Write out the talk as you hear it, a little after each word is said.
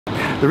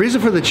The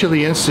reason for the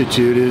Chile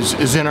Institute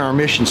is in our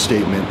mission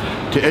statement,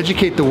 to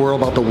educate the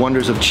world about the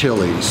wonders of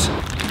chilies.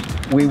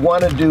 We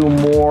want to do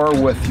more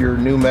with your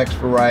New Mex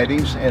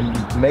varieties and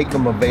make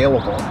them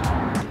available.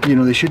 You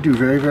know, they should do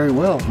very, very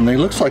well. And they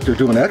looks like they're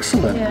doing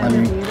excellent. Yeah, I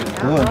mean,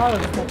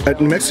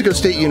 at New Mexico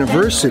State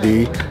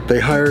University,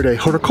 they hired a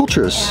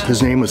horticulturist.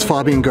 His name was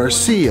Fabian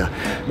Garcia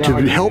to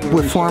help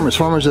with farmers.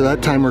 Farmers at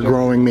that time were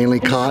growing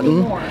mainly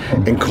cotton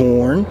and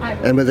corn,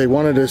 and they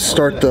wanted to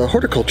start the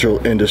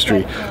horticultural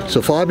industry.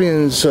 So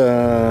Fabian's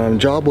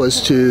job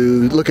was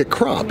to look at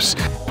crops.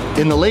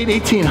 In the late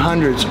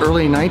 1800s,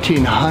 early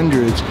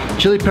 1900s,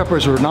 chili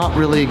peppers were not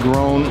really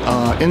grown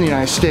in the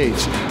United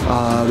States.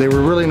 They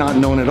were really not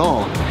known at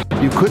all.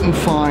 You couldn't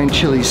find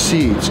chili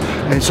seeds,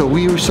 and so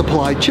we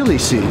supplied chili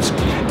seeds.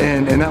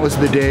 And that was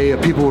the day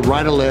people would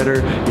write a letter,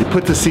 you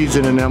put the seeds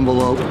in an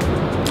envelope,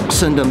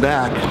 send them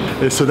back.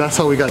 And so that's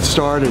how we got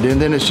started.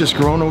 And then it's just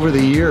grown over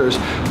the years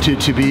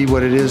to be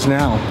what it is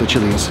now, the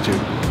Chile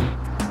Institute.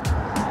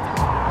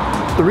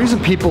 The reason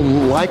people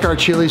like our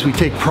chilies, we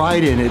take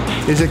pride in it,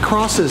 is it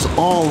crosses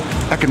all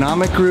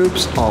economic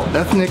groups, all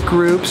ethnic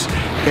groups,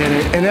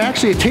 and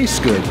actually it tastes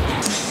good.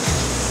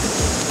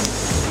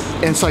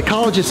 And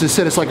psychologists have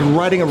said it's like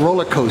riding a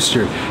roller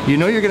coaster. You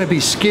know you're going to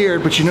be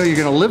scared, but you know you're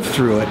going to live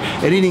through it.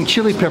 And eating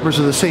chili peppers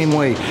are the same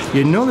way.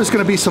 You know there's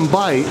going to be some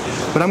bite,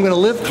 but I'm going to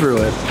live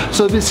through it.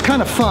 So it's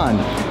kind of fun.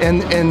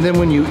 And then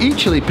when you eat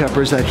chili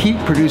peppers, that heat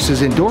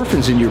produces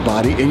endorphins in your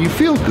body, and you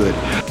feel good.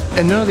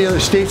 And none of the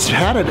other states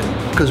had it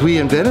because we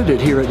invented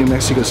it here at New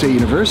Mexico State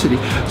University.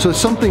 So it's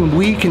something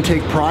we can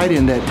take pride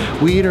in,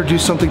 that we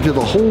introduce something to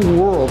the whole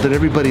world that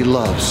everybody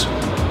loves.